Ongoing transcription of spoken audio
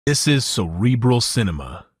This is Cerebral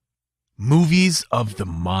Cinema. Movies of the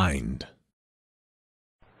mind.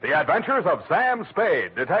 The Adventures of Sam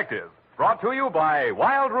Spade, Detective. Brought to you by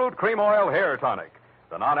Wild Root Cream Oil Hair Tonic,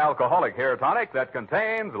 the non-alcoholic hair tonic that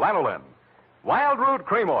contains lanolin. Wild Root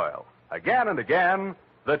Cream Oil. Again and again,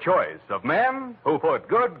 the choice of men who put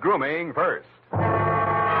good grooming first.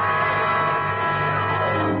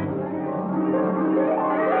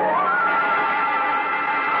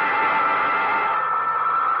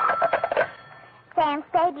 Sam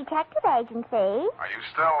Spade Detective Agency. Are you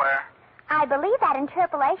still there? I believe that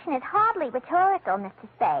interpolation is hardly rhetorical, Mr.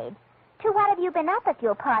 Spade. To what have you been up, if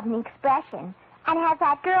you'll pardon the expression? And has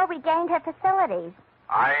that girl regained her facilities?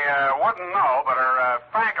 I wouldn't know, but her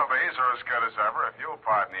faculties are as good as ever, if you'll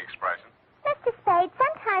pardon the expression. Mr. Spade,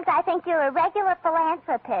 sometimes I think you're a regular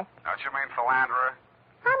philanthropist. Don't you mean philanderer?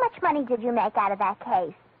 How much money did you make out of that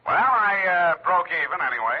case? Well, I broke even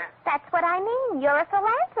anyway. That's what I mean. You're a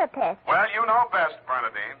philanthropist. Well, you know best,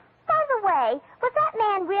 Bernadine. By the way, was that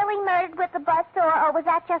man really murdered with the buzzsaw, or was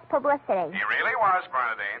that just publicity? He really was,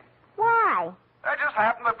 Bernadine. Why? There just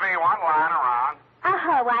happened to be one lying around.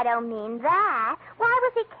 Oh, I don't mean that. Why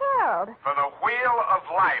was he killed? For the wheel of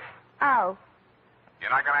life. Oh, You're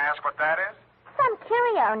not going to ask what that is? some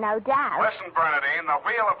curio, no doubt. Listen, Bernadine, the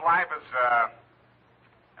wheel of life is,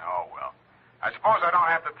 oh, well. I suppose I don't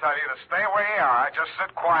have to tell you to stay where you are. Just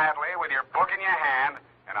sit quietly with your book in your hand,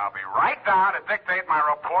 and I'll be right down to dictate my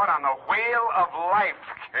report on the wheel of life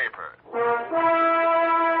caper.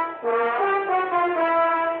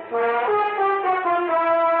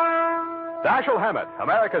 Dashiell Hammett,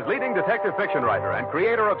 America's leading detective fiction writer and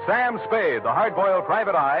creator of Sam Spade, the hard-boiled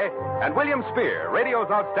private eye, and William Spear, radio's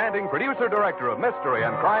outstanding producer-director of mystery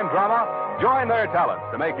and crime drama, join their talents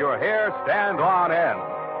to make your hair stand on end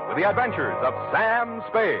with the adventures of Sam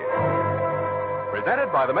Spade.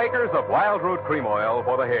 Presented by the makers of Wild Root Cream Oil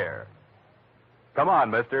for the hair. Come on,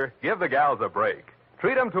 mister. Give the gals a break.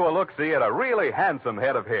 Treat them to a look-see at a really handsome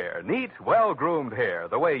head of hair. Neat, well-groomed hair,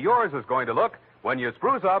 the way yours is going to look when you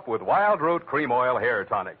spruce up with Wild Root Cream Oil Hair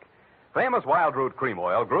Tonic. Famous Wild Root Cream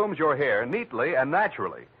Oil grooms your hair neatly and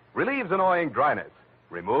naturally, relieves annoying dryness,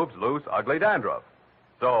 removes loose, ugly dandruff.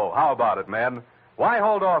 So, how about it, men? Why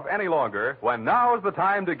hold off any longer when now's the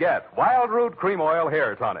time to get Wild Root Cream Oil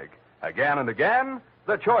Hair Tonic? Again and again,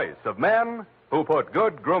 the choice of men who put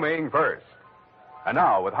good grooming first. And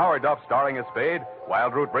now, with Howard Duff starring as Spade,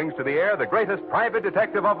 Wild Root brings to the air the greatest private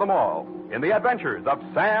detective of them all in the adventures of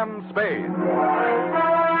Sam Spade.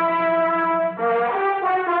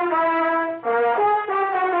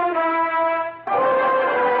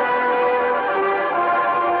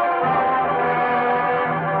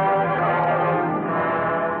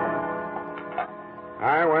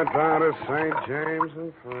 I went down to St. James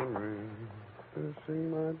Infirmary to see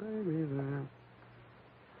my baby there.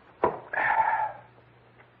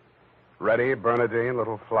 Ready, Bernadine,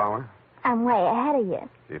 little flower? I'm way ahead of you.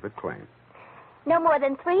 Keep it clean. No more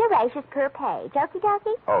than 3 erasures per page. Okie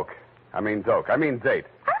dokie? Doke. I mean date.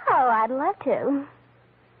 Oh, I'd love to.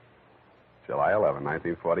 July 11,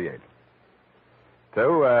 1948.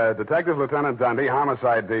 To Detective Lieutenant Dundee,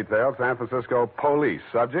 Homicide Detail, San Francisco Police.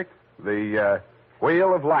 Subject, the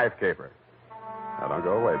Wheel of Life caper. Now, don't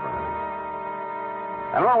go away,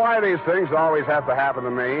 Bernadine. I don't know why these things always have to happen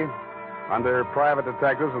to me. Under private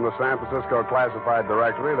detectives in the San Francisco Classified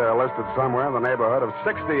Directory, they're listed somewhere in the neighborhood of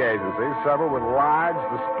 60 agencies, several with large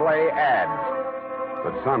display ads.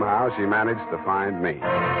 But somehow she managed to find me.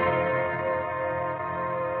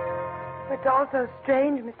 It's all so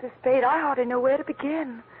strange, Mr. Spade. I hardly know where to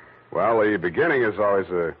begin. Well, the beginning is always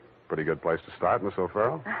a pretty good place to start, Miss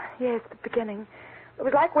O'Farrell. Yes, the beginning. It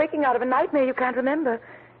was like waking out of a nightmare you can't remember.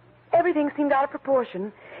 Everything seemed out of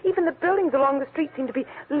proportion. Even the buildings along the street seemed to be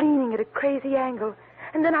leaning at a crazy angle.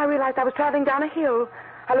 And then I realized I was traveling down a hill.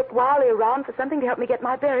 I looked wildly around for something to help me get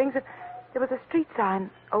my bearings, and there was a street sign,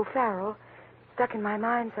 O'Farrell, stuck in my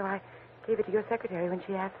mind, so I gave it to your secretary when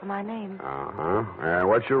she asked for my name. Uh-huh. And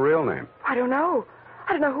what's your real name? I don't know.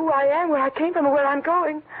 I don't know who I am, where I came from, or where I'm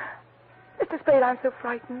going. Mr. Spade, I'm so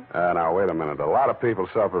frightened. Now, wait a minute. A lot of people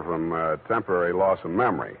suffer from temporary loss of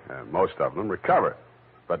memory. Most of them recover.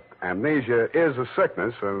 But amnesia is a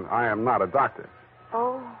sickness, and I am not a doctor.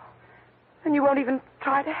 Oh. And you won't even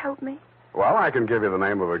try to help me? Well, I can give you the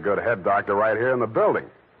name of a good head doctor right here in the building.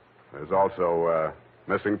 There's also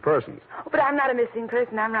missing persons. Oh, but I'm not a missing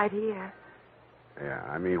person. I'm right here. Yeah,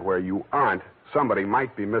 I mean, where you aren't, somebody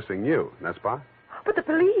might be missing you, n'est-ce pas? But the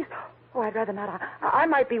police... Oh, I'd rather not. I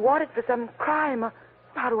might be wanted for some crime.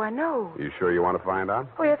 How do I know? You sure you want to find out?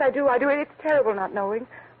 Oh, yes, I do. It's terrible not knowing.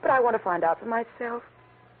 But I want to find out for myself.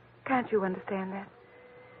 Can't you understand that?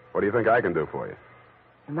 What do you think I can do for you?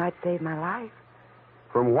 You might save my life.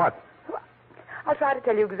 From what? I'll try to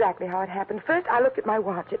tell you exactly how it happened. First, I looked at my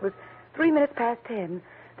watch. It was 3 minutes past 10.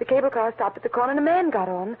 The cable car stopped at the corner, and a man got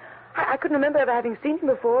on. I couldn't remember ever having seen him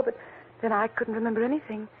before, but then I couldn't remember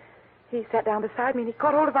anything. He sat down beside me, and he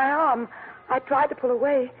caught hold of my arm. I tried to pull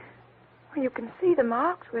away. Well, you can see the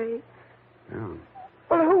marks where he... Yeah.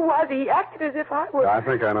 Well, who was he? He acted as if I was... I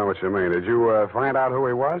think I know what you mean. Did you find out who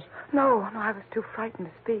he was? No, I was too frightened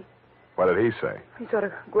to speak. What did he say? He sort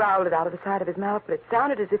of growled it out of the side of his mouth, but it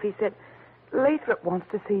sounded as if he said, Lathrop wants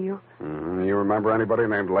to see you. Mm-hmm. You remember anybody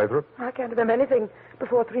named Lathrop? I can't remember anything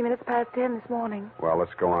before 3 minutes past 10 this morning. Well,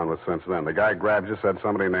 let's go on with since then. The guy grabbed you, said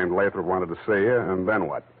somebody named Lathrop wanted to see you, and then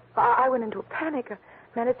what? I went into a panic. I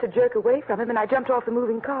managed to jerk away from him, and I jumped off the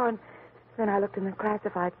moving car, and then I looked in the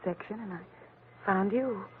classified section, and I found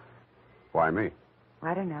you. Why me?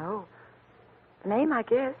 I don't know. The name, I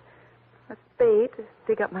guess. A spade to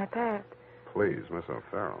dig up my past. Please, Miss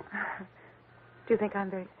O'Farrell. Do you think I'm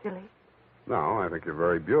very silly? No, I think you're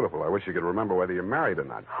very beautiful. I wish you could remember whether you're married or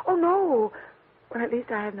not. Oh, no. Well, at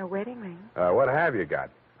least I have no wedding ring. What have you got?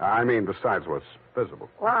 I mean, besides what's visible.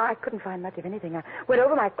 Well, I couldn't find much of anything. I went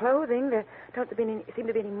over my clothing. There don't seem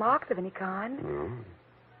to be any marks of any kind.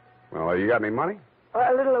 Oh. Well, you got any money?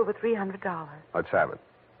 A little over $300. Let's have it.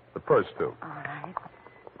 The purse, too. All right.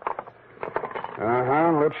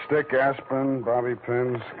 Uh-huh. Lipstick, aspirin, bobby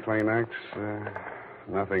pins, Kleenex.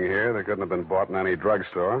 Nothing here. They couldn't have been bought in any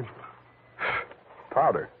drugstore.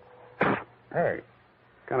 Powder. Hey,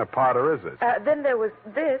 what kind of powder is this? Then there was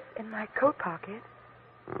this in my coat pocket.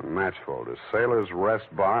 Match folder. Sailor's Rest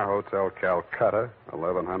Bar, Hotel Calcutta,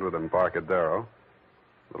 1100 Embarcadero.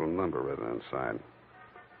 Little number written inside.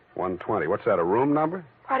 120. What's that, a room number?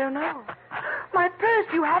 I don't know. My purse,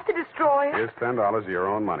 you have to destroy it. Here's $10 of your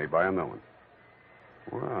own money. Buy a new one.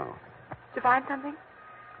 Wow. Did you find something?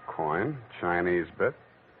 Coin, Chinese bit.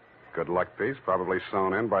 Good luck piece, probably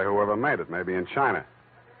sewn in by whoever made it, maybe in China.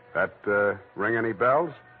 That ring any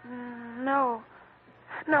bells? No.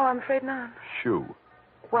 No, I'm afraid not. Shoe.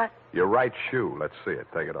 What? Your right shoe. Let's see it.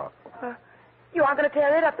 Take it off. You aren't going to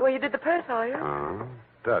tear it up the way you did the purse, are you?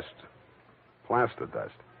 Dust. Plaster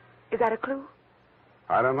dust. Is that a clue?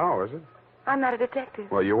 I don't know, is it? I'm not a detective.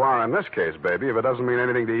 Well, you are in this case, baby. If it doesn't mean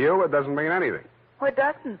anything to you, it doesn't mean anything. Well, it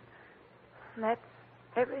doesn't. That's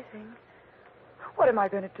everything. What am I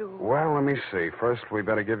going to do? Well, let me see. First, we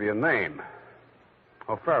better give you a name.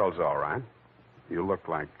 O'Farrell's all right. You look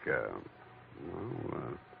like,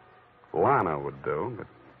 Lana would do, but,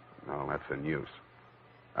 no, that's in use.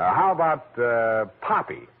 How about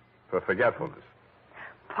Poppy for forgetfulness?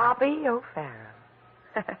 Poppy O'Farrell.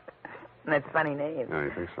 That's a funny name. No,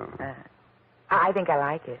 you think so? I think I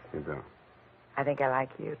like it. You do? I think I like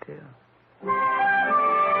you, too.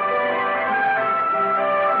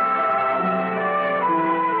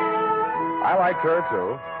 I liked her,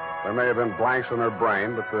 too. There may have been blanks in her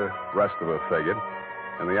brain, but the rest of it figured.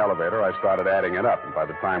 In the elevator, I started adding it up, and by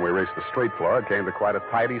the time we reached the street floor, it came to quite a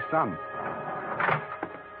tidy sum.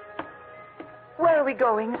 Where are we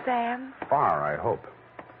going, Sam? Far, I hope.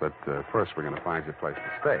 But first, we're going to find you a place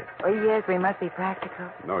to stay. Oh, yes, we must be practical.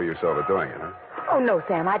 No use overdoing it, huh? Oh, no,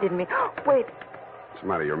 Sam, I didn't mean... Wait. What's the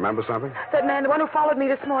matter? You remember something? That man, the one who followed me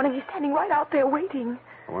this morning, he's standing right out there waiting.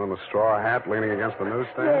 The one in the straw hat leaning against the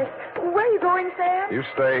newsstand? Yes. Where are you going, Sam? You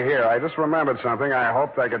stay here. I just remembered something I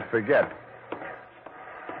hoped I could forget.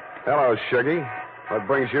 Hello, Shuggy. What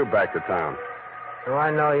brings you back to town? Do I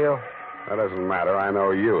know you? That doesn't matter. I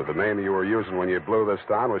know you. The name you were using when you blew this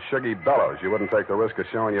town was Shuggy Bellows. You wouldn't take the risk of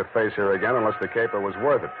showing your face here again unless the caper was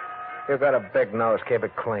worth it. You got a big nose. Keep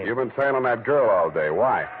it clean. You've been tailing that girl all day.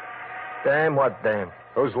 Why? Dame? What dame?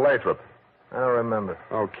 Who's Lathrop? I don't remember.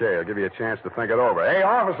 Okay, I'll give you a chance to think it over. Hey,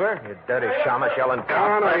 officer! You dirty shamus yelling.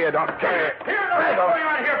 No, no, you don't. Here, what's going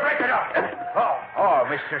on here? Break it up. Oh,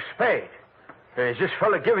 Mr. Spade. Is this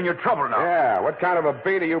fella giving you trouble now? Yeah, what kind of a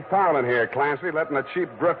beat are you pounding here, Clancy? Letting a cheap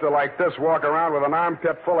drifter like this walk around with an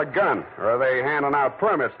armpit full of gun? Or are they handing out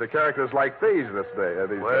permits to characters like these this day?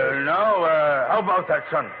 Well, no. How about that,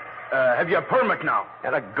 son? Have you a permit now?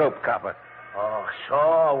 And a gope copper. Oh,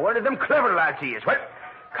 so one of them clever lads he is. Well,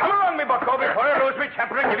 come along, me bucko, before I lose my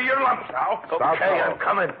temper and give you your lumps now. Okay, I'm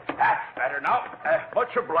coming. That's better now.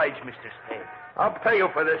 Much obliged, Mr. Spade. I'll pay you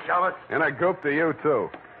for this, Shamus. And a goop to you, too.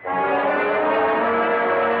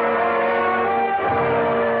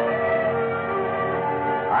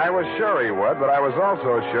 I was sure he would, but I was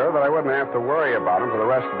also sure that I wouldn't have to worry about him for the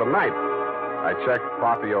rest of the night. I checked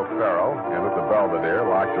Poppy O'Farrell in at the Belvedere,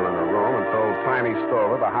 locked her in her room, and told Tiny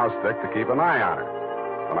Stover, the house dick, to keep an eye on her.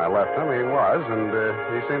 When I left him, he was, and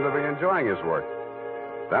he seemed to be enjoying his work.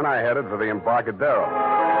 Then I headed for the Embarcadero.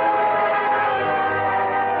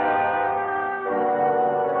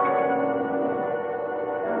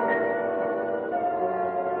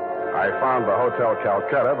 I found the Hotel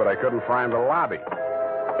Calcutta, but I couldn't find the lobby.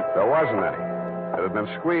 There wasn't any. It had been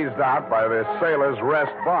squeezed out by the Sailor's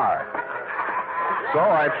Rest Bar. So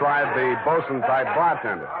I tried the bosun-type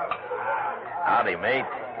bartender. Howdy, mate.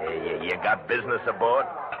 You got business aboard?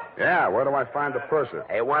 Yeah, where do I find the purser?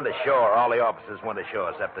 Hey, one to shore. All the officers went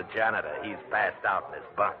ashore except the janitor. He's passed out in his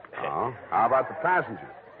bunk. Oh? How about the passengers?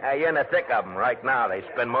 You're in the thick of them right now. They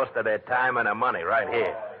spend most of their time and their money right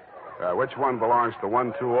here. Which one belongs to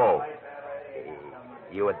 120?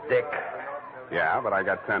 You a dick? Yeah, but I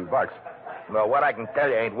got $10. Well, what I can tell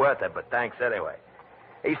you ain't worth it, but thanks anyway.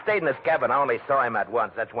 He stayed in his cabin. I only saw him at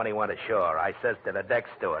once. That's when he went ashore. I says to the deck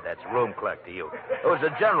steward, that's room clerk to you. It was a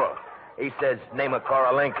general. He says, name of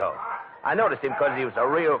Koralenko. I noticed him because he was a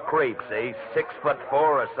real creep, see?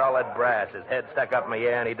 6'4", a solid brass. His head stuck up in the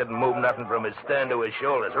air, and he didn't move nothing from his stern to his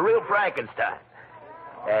shoulders. A real Frankenstein.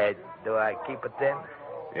 Do I keep it then?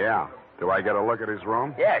 Yeah. Do I get a look at his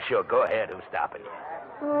room? Yeah, sure. Go ahead. Who's stopping you?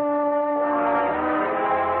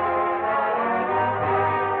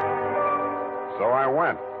 So I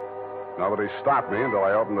went. Nobody stopped me until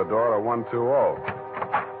I opened the door to 120.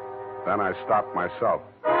 Then I stopped myself.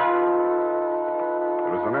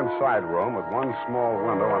 It was an inside room with one small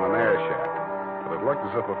window and an air shaft, but it looked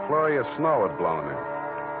as if a flurry of snow had blown in.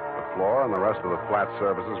 The floor and the rest of the flat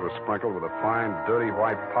surfaces were sprinkled with a fine, dirty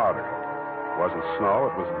white powder. It wasn't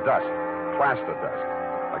snow, it was dust, plaster dust,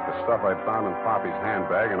 like the stuff I'd found in Poppy's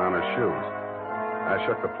handbag and on her shoes. I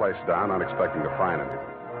shook the place down, not expecting to find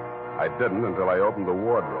anything. I didn't until I opened the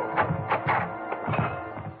wardrobe.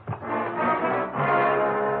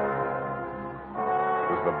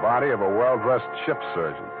 The body of a well-dressed ship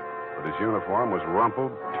surgeon, but his uniform was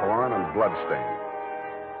rumpled, torn, and bloodstained.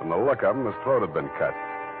 From the look of him, his throat had been cut.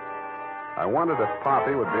 I wondered if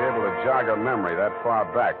Poppy would be able to jog her memory that far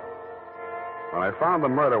back. When I found the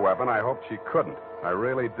murder weapon, I hoped she couldn't. I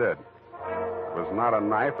really did. It was not a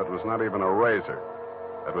knife. It was not even a razor.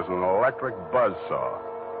 It was an electric buzzsaw.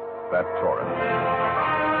 That tore it.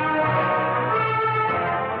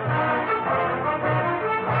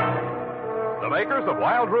 The makers of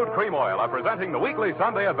Wild Root Cream Oil are presenting the weekly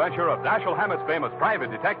Sunday adventure of Dashiell Hammett's famous private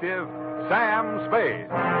detective, Sam Spade.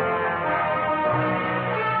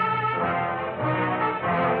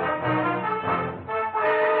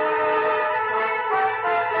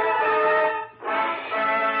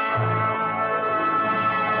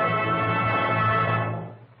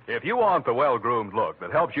 If you want the well-groomed look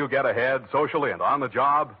that helps you get ahead socially and on the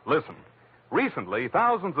job, listen. Recently,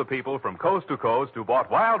 thousands of people from coast to coast who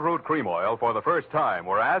bought Wild Root Cream Oil for the first time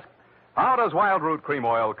were asked, how does Wild Root Cream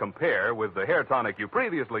Oil compare with the hair tonic you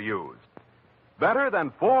previously used? Better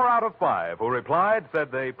than 4 out of 5 who replied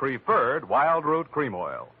said they preferred Wild Root Cream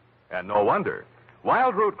Oil. And no wonder.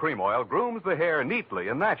 Wild Root Cream Oil grooms the hair neatly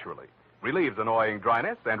and naturally, relieves annoying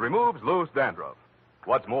dryness, and removes loose dandruff.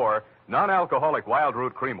 What's more, non-alcoholic Wild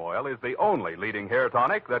Root Cream Oil is the only leading hair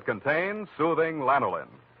tonic that contains soothing lanolin.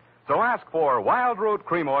 So ask for Wild Root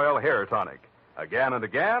Cream Oil Hair Tonic. Again and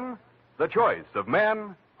again, the choice of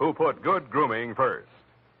men who put good grooming first.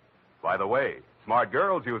 By the way, smart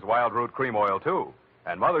girls use Wild Root Cream Oil, too.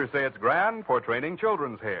 And mothers say it's grand for training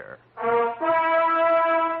children's hair.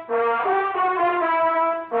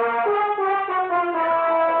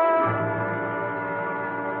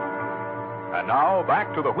 And now,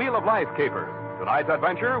 back to the Wheel of Life caper. Tonight's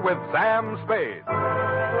adventure with Sam Spade.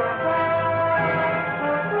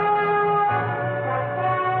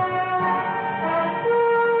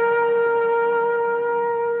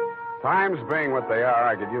 Times being what they are,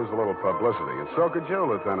 I could use a little publicity. And so could you,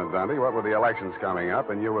 Lieutenant Dundee, what with the elections coming up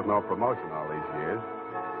and you with no promotion all these years.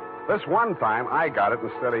 This one time, I got it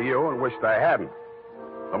instead of you and wished I hadn't.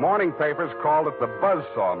 The morning papers called it the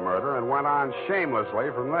Buzzsaw murder and went on shamelessly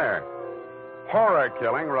from there. Horror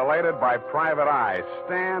killing related by Private Eye.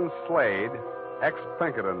 Stan Slade,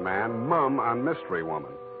 ex-Pinkerton man, mum on mystery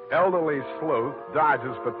woman. Elderly sleuth,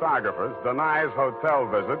 dodges photographers, denies hotel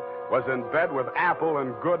visit, was in bed with Apple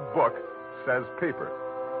and good book, says Peeper.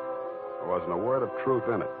 There wasn't a word of truth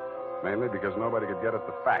in it, mainly because nobody could get at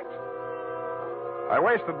the facts. I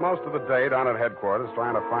wasted most of the day down at headquarters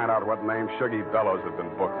trying to find out what name Shuggy Bellows had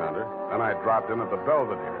been booked under. Then I dropped in at the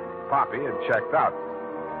Belvedere. Poppy had checked out.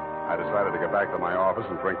 I decided to go back to my office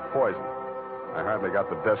and drink poison. I hardly got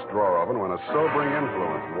the desk drawer open when a sobering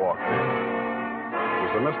influence walked in. It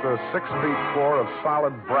was a Mr. 6'4" of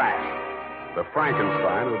solid brass. The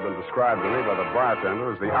Frankenstein who had been described to me by the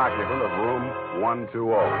bartender as the occupant of room 120.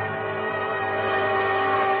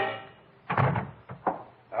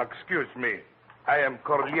 Excuse me. I am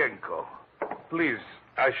Koralenko. Please,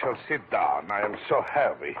 I shall sit down. I am so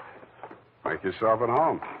heavy. Make yourself at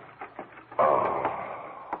home. Oh.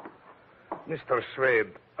 Mr.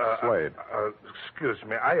 Spade. Slade. Excuse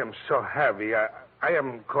me. I am so heavy. I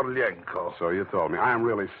am Koralenko. So you told me. I am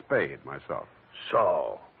really Spade myself.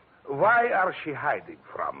 So, why are she hiding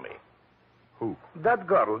from me? Who? That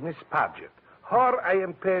girl, Miss Paget. Her, I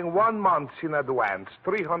am paying 1 month in advance,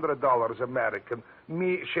 $300 American.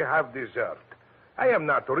 Me, she have dessert. I am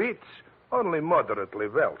not rich, only moderately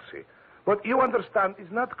wealthy. But you understand,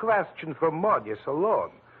 it's not question for money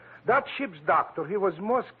alone. That ship's doctor, he was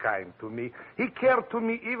most kind to me. He cared to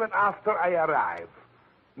me even after I arrived.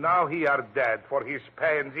 Now he are dead for his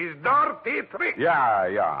pains, his dirty trick.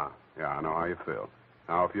 Yeah, I know how you feel.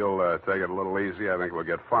 Now, if you'll take it a little easy, I think we'll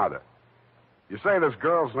get farther. You say this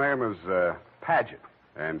girl's name is Paget,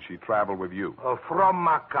 and she traveled with you. From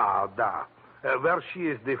Macau, where she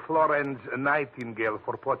is the Florence Nightingale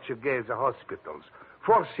for Portuguese hospitals,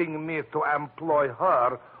 forcing me to employ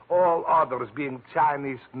her, all others being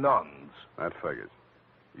Chinese nuns. That figures.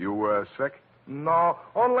 You sick? No,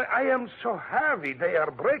 only I am so heavy. They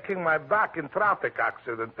are breaking my back in traffic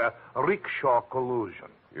accident, a rickshaw collusion.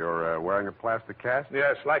 You're wearing a plaster cast?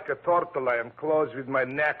 Yes, like a turtle, I am closed with my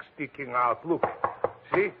neck sticking out. Look,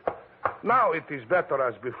 see? Now it is better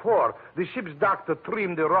as before. The ship's doctor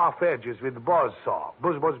trimmed the rough edges with buzz saw.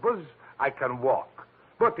 Buzz, buzz, buzz, I can walk.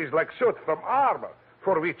 But it's like suit from armor,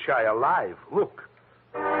 for which I alive. Look.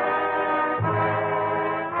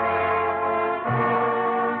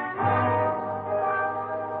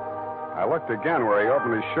 I looked again where he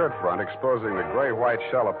opened his shirt front, exposing the gray-white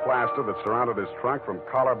shell of plaster that surrounded his trunk from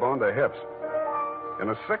collarbone to hips. In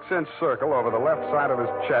a 6-inch circle over the left side of his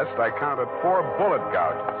chest, I counted 4 bullet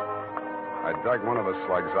gouges. I dug one of the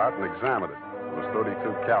slugs out and examined it. It was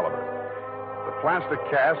 .32 caliber. The plaster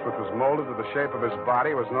cast, which was molded to the shape of his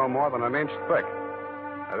body, was no more than 1 inch thick.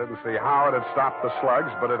 I didn't see how it had stopped the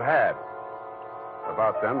slugs, but it had.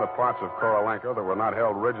 About then, the parts of Koralenko that were not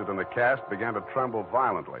held rigid in the cast began to tremble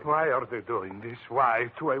violently. Why are they doing this? Why?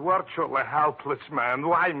 To a virtually helpless man.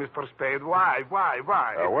 Why, Mr. Spade? Why?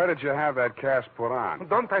 Where did you have that cast put on?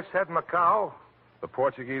 Don't I said Macau? The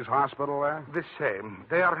Portuguese hospital there? The same.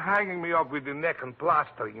 They are hanging me up with the neck and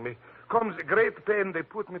plastering me. Comes great pain, they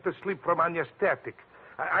put me to sleep from anesthetic.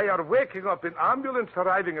 I are waking up in ambulance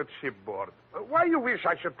arriving at shipboard. Why you wish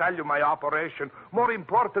I should tell you my operation? More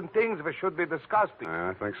important things we should be discussing.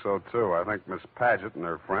 I think so, too. I think Miss Paget and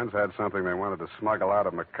her friends had something they wanted to smuggle out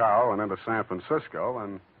of Macau and into San Francisco,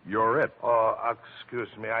 and you're it. Oh,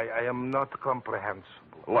 excuse me. I am not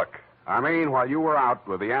comprehensible. Look, I mean, while you were out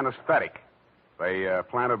with the anesthetic, they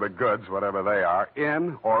planted the goods, whatever they are,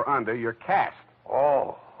 in or under your cast.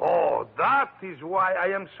 Oh, that is why I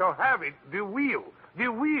am so heavy. The wheel. The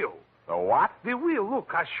what? The wheel.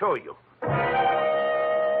 Look, I'll show you. He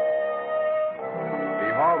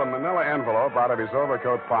hauled a manila envelope out of his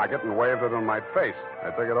overcoat pocket and waved it in my face.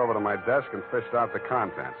 I took it over to my desk and fished out the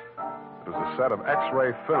contents. It was a set of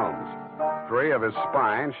X-ray films. 3 of his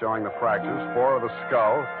spine, showing the fractures, 4 of the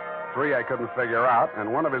skull, 3 I couldn't figure out,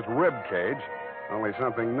 and 1 of his rib cage, only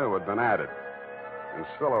something new had been added. In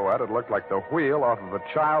silhouette, it looked like the wheel off of a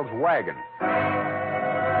child's wagon.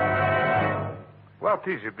 What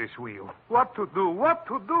is it, this wheel? What to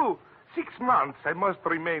do? 6 months I must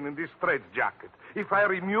remain in this straitjacket. If I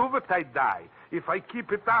remove it, I die. If I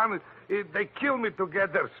keep it on, they kill me to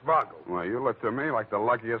get their smuggled. Well, you look to me like the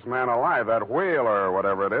luckiest man alive. That wheel, or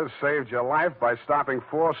whatever it is, saved your life by stopping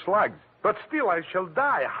 4 slugs. But still I shall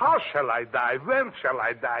die. How shall I die? When shall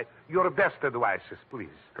I die? Your best advices, please.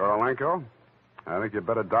 Koralenko, I think you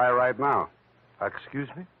better die right now. Excuse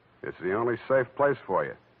me? It's the only safe place for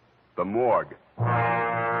you. The morgue.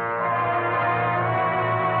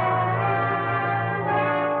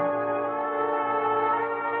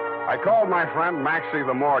 I called my friend Maxie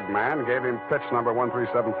the morgue man, gave him pitch number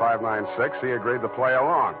 137596. He agreed to play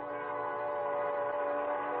along.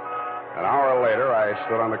 An hour later, I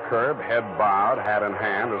stood on the curb, head bowed, hat in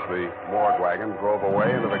hand, as the morgue wagon drove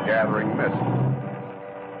away into the gathering mist.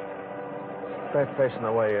 Straight facing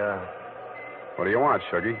away, What do you want,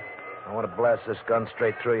 Shuggy? I want to blast this gun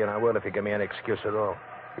straight through you, and I will if you give me any excuse at all.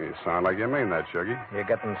 You sound like you mean that, Shuggy. You're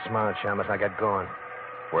getting smart, Shamus. I get going.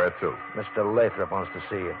 Where to? Mr. Lathrop wants to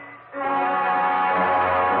see you.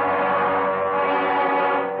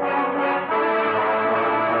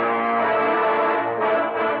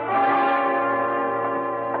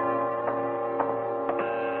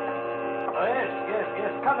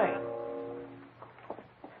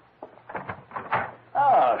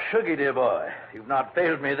 Shuggy, dear boy, you've not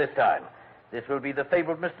failed me this time. This will be the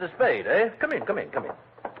fabled Mr. Spade, eh? Come in.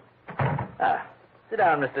 Ah, sit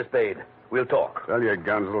down, Mr. Spade. We'll talk. Tell your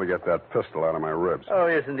Gunsel to get that pistol out of my ribs. Oh,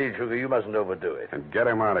 yes, indeed, Sugar. You mustn't overdo it. And get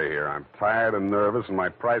him out of here. I'm tired and nervous, and my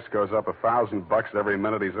price goes up $1,000 every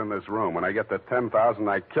minute he's in this room. When I get to 10,000,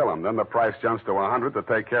 I kill him. Then the price jumps to 100 to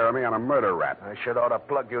take care of me on a murder rap. I should ought to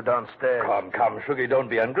plug you downstairs. Come, Sugar, don't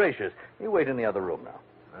be ungracious. You wait in the other room now.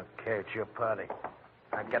 Okay, it's your party.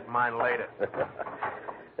 I'll get mine later.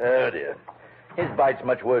 Oh, dear. His bite's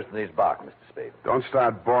much worse than his bark, Mr. Spade. Don't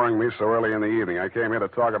start boring me so early in the evening. I came here to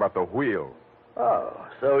talk about the wheel. Oh,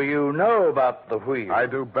 so you know about the wheel. I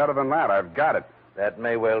do better than that. I've got it. That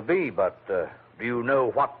may well be, but do you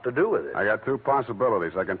know what to do with it? I got two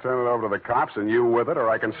possibilities. I can turn it over to the cops and you with it, or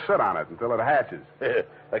I can sit on it until it hatches.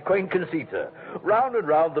 A quaint conceit, sir. Round and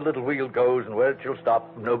round the little wheel goes, and where it shall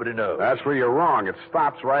stop, nobody knows. That's where you're wrong. It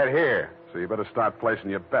stops right here. So you better start placing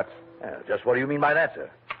your bets. Just what do you mean by that, sir?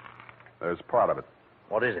 There's part of it.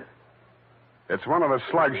 What is it? It's one of the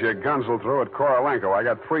slugs you Gunsel threw at Koralenko. I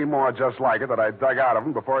got 3 more just like it that I dug out of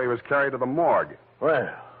him before he was carried to the morgue. Well,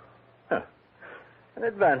 an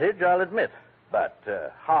advantage, I'll admit, but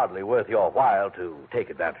hardly worth your while to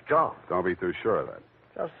take advantage of. Don't be too sure of that.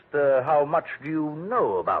 Just how much do you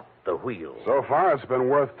know about the wheel? So far, it's been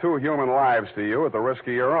worth 2 human lives to you at the risk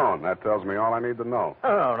of your own. That tells me all I need to know.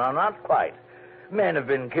 Oh, no, not quite. Men have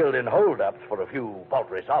been killed in holdups for a few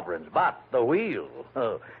paltry sovereigns, but the wheel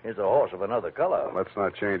is a horse of another color. Let's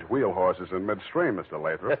not change wheel horses in midstream, Mr.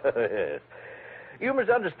 Lathrop. Yes. You must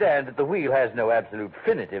understand that the wheel has no absolute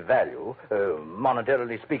definitive value.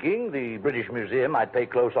 Monetarily speaking, the British Museum might pay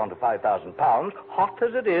close on to £5,000, hot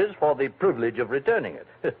as it is, for the privilege of returning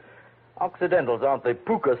it. Occidentals aren't the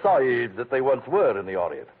puka sahibs that they once were in the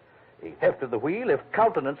Orient. The theft of the wheel, if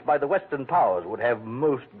countenanced by the Western powers, would have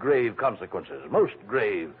most grave consequences. Most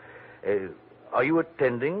grave. Are you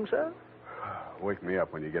attending, sir? Wake me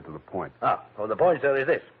up when you get to the point. The point, sir, is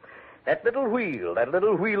this. That little wheel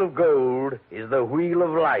of gold, is the wheel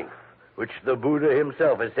of life, which the Buddha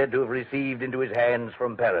himself is said to have received into his hands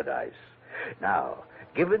from paradise. Now,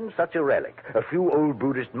 given such a relic, a few old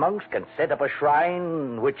Buddhist monks can set up a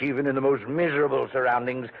shrine which, even in the most miserable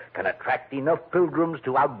surroundings, can attract enough pilgrims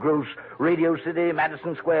to outgross Radio City,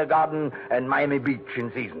 Madison Square Garden, and Miami Beach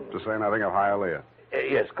in season. To say nothing of Hialeah.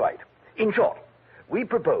 Yes, quite. In short, we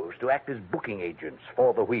propose to act as booking agents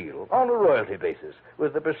for the wheel on a royalty basis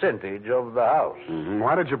with a percentage of the house. Mm-hmm.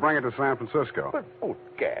 Why did you bring it to San Francisco? But, good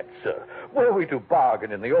gad, sir. Were we to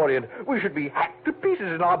bargain in the Orient, we should be hacked to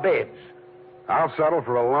pieces in our beds. I'll settle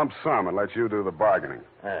for a lump sum and let you do the bargaining.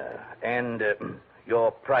 And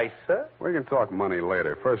your price, sir? We can talk money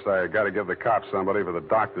later. First, I got to give the cops somebody for the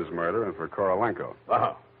doctor's murder and for Koralenko.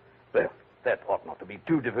 Well, that ought not to be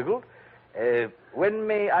too difficult. When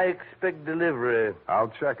may I expect delivery?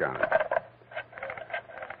 I'll check on it.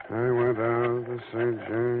 I went out to St.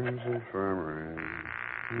 James Infirmary.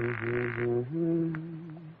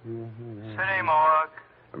 City morgue.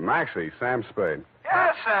 Maxie, Sam Spade.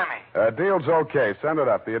 Yeah, Sammy. Deal's okay. Send it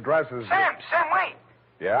up. The address is... Sam, wait.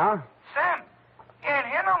 Yeah? Sam, he ain't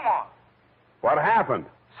here no more. What happened?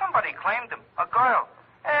 Somebody claimed him. A girl.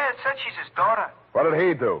 Said she's his daughter. What did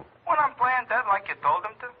he do? Went on playing dead like you told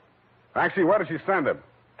him to. Maxie, where did she send him?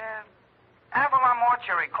 Avalon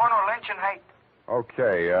Mortuary, corner of Lynch and Haight.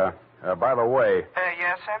 Okay, by the way...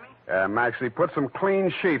 Yeah, Sammy? Maxie, put some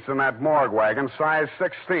clean sheets in that morgue wagon, size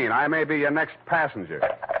 16. I may be your next passenger.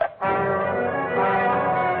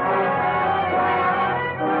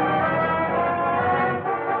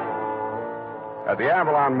 At the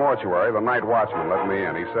Avalon Mortuary, the night watchman let me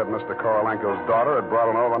in. He said Mr. Koralenko's daughter had brought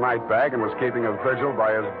an overnight bag and was keeping a vigil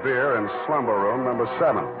by his bier in slumber room number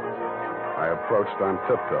 7. I approached on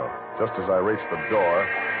tiptoe. Just as I reached the door,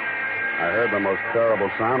 I heard the most terrible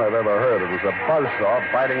sound I've ever heard. It was a buzzsaw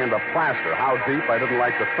biting into plaster. How deep, I didn't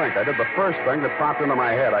like to think. I did the first thing that popped into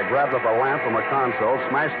my head. I grabbed up a lamp from a console,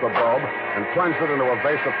 smashed the bulb, and plunged it into a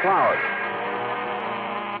vase of flowers.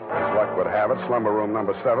 As luck would have it, slumber room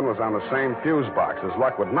number 7 was on the same fuse box. As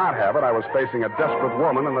luck would not have it, I was facing a desperate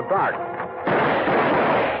woman in the dark.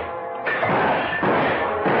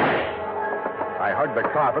 I hugged the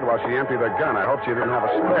carpet while she emptied her gun. I hoped she didn't have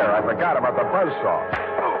a spare. I forgot about the buzzsaw.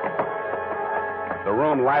 The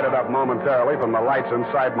room lighted up momentarily from the lights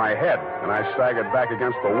inside my head, and I staggered back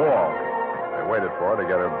against the wall. I waited for her to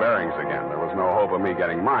get her bearings again. There was no hope of me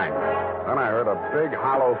getting mine. Then I heard a big,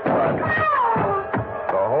 hollow thud.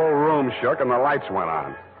 The whole room shook, and the lights went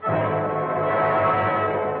on.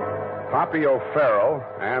 Poppy O'Farrell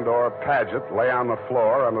and/or Paget lay on the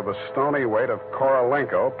floor under the stony weight of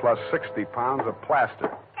Koralenko plus 60 pounds of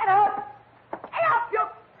plaster. Get up! Get up!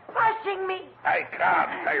 You're crushing me! I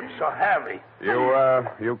can't. I am so heavy.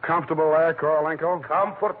 You comfortable there, Koralenko?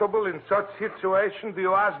 Comfortable in such situation? Do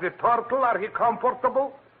you ask the turtle, are he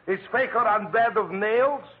comfortable? Is Faker on bed of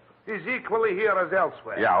nails? He's equally here as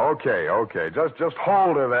elsewhere. Yeah, okay. Just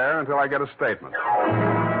hold her there until I get a statement.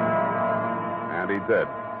 And he did.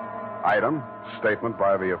 Item, statement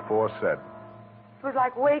by the aforesaid. It was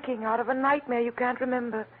like waking out of a nightmare you can't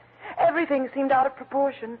remember. Everything seemed out of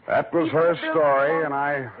proportion. That was her story, and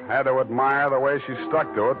I had to admire the way she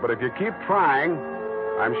stuck to it. But if you keep trying,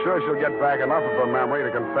 I'm sure she'll get back enough of her memory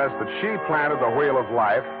to confess that she planted the wheel of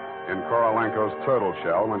life in Koralenko's turtle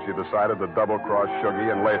shell when she decided to double-cross Shuggy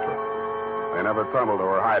and Lathrop. They never tunneled to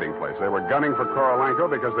her hiding place. They were gunning for Koralenko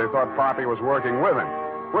because they thought Poppy was working with him,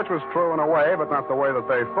 which was true in a way, but not the way that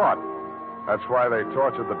they thought. That's why they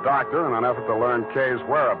tortured the doctor in an effort to learn Kay's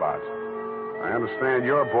whereabouts. I understand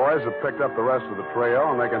your boys have picked up the rest of the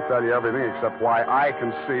trio, and they can tell you everything except why I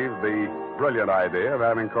conceived the brilliant idea of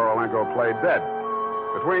having Koralenko play dead.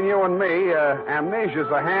 Between you and me,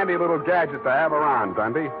 amnesia's a handy little gadget to have around,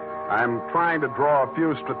 Dundee. I'm trying to draw a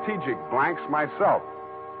few strategic blanks myself.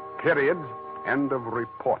 Period. End of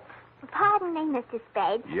report. Pardon me, Mr.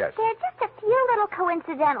 Spade. Yes. There are just a few little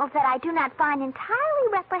coincidentals that I do not find entirely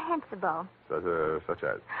reprehensible. Such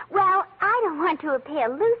as? Well, I don't want to appear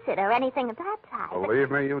lucid or anything of that type.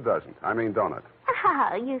 Believe me, you doesn't. I mean, don't it?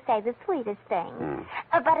 Oh, you say the sweetest thing.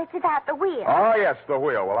 But it's about the wheel. Oh, yes, the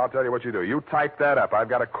wheel. Well, I'll tell you what you do. You type that up. I've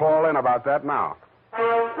got to call in about that now.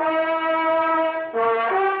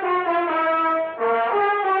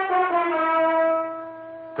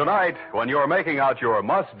 Tonight, when you're making out your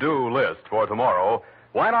must-do list for tomorrow,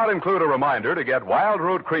 why not include a reminder to get Wild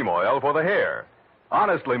Root Cream Oil for the hair?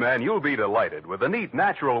 Honestly, man, you'll be delighted with the neat,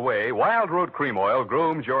 natural way Wild Root Cream Oil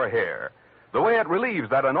grooms your hair. The way it relieves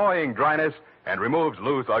that annoying dryness and removes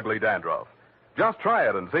loose, ugly dandruff. Just try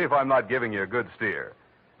it and see if I'm not giving you a good steer.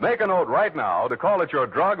 Make a note right now to call at your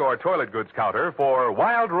drug or toilet goods counter for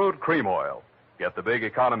Wild Root Cream Oil. Get the big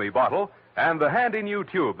economy bottle and the handy new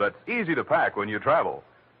tube that's easy to pack when you travel.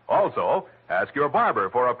 Also, ask your barber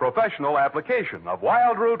for a professional application of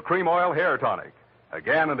Wild Root Cream Oil Hair Tonic.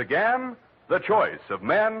 Again and again, the choice of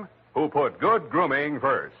men who put good grooming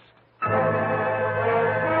first. Did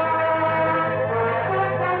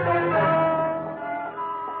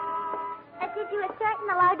you assert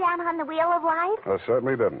the lowdown on the wheel of life? I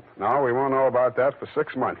certainly didn't. No, we won't know about that for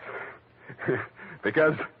 6 months.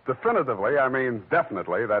 Because definitely,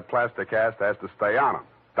 that plaster cast has to stay on him.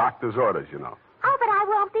 Doctor's orders, you know. Oh, but I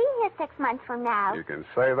won't be here 6 months from now. You can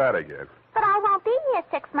say that again. But I won't be here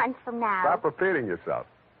 6 months from now. Stop repeating yourself.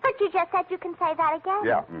 But you just said you can say that again.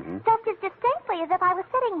 Yeah, Just as distinctly as if I was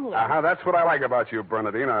sitting here. That's what I like about you,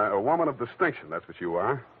 Bernadine. A woman of distinction. That's what you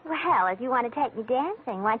are. Well, if you want to take me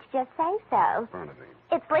dancing, why don't you just say so? Bernadine.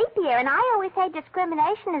 It's leap year, and I always say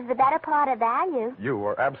discrimination is the better part of value. You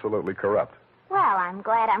are absolutely corrupt. Well, I'm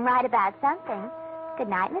glad I'm right about something. Good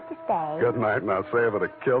night, Mr. Spade. Good night, and I'll say that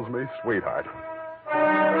it kills me, sweetheart.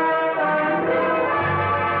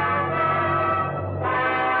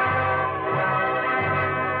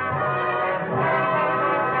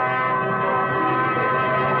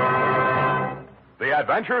 The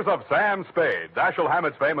Adventures of Sam Spade, Dashiell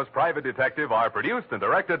Hammett's famous private detective, are produced and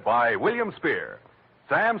directed by William Spear.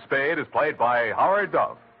 Sam Spade is played by Howard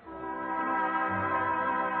Duff.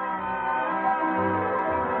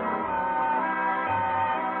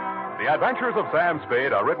 The Adventures of Sam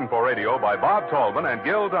Spade are written for radio by Bob Tallman and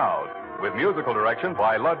Gil Dowd, with musical direction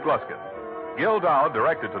by Lud Gluskin. Gil Dowd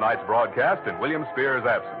directed tonight's broadcast in William Spear's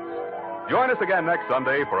absence. Join us again next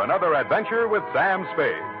Sunday for another adventure with Sam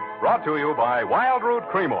Spade, brought to you by Wild Root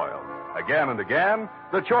Cream Oil. Again and again,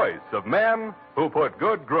 the choice of men who put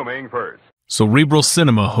good grooming first. Cerebral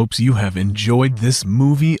Cinema hopes you have enjoyed this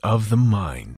movie of the mind.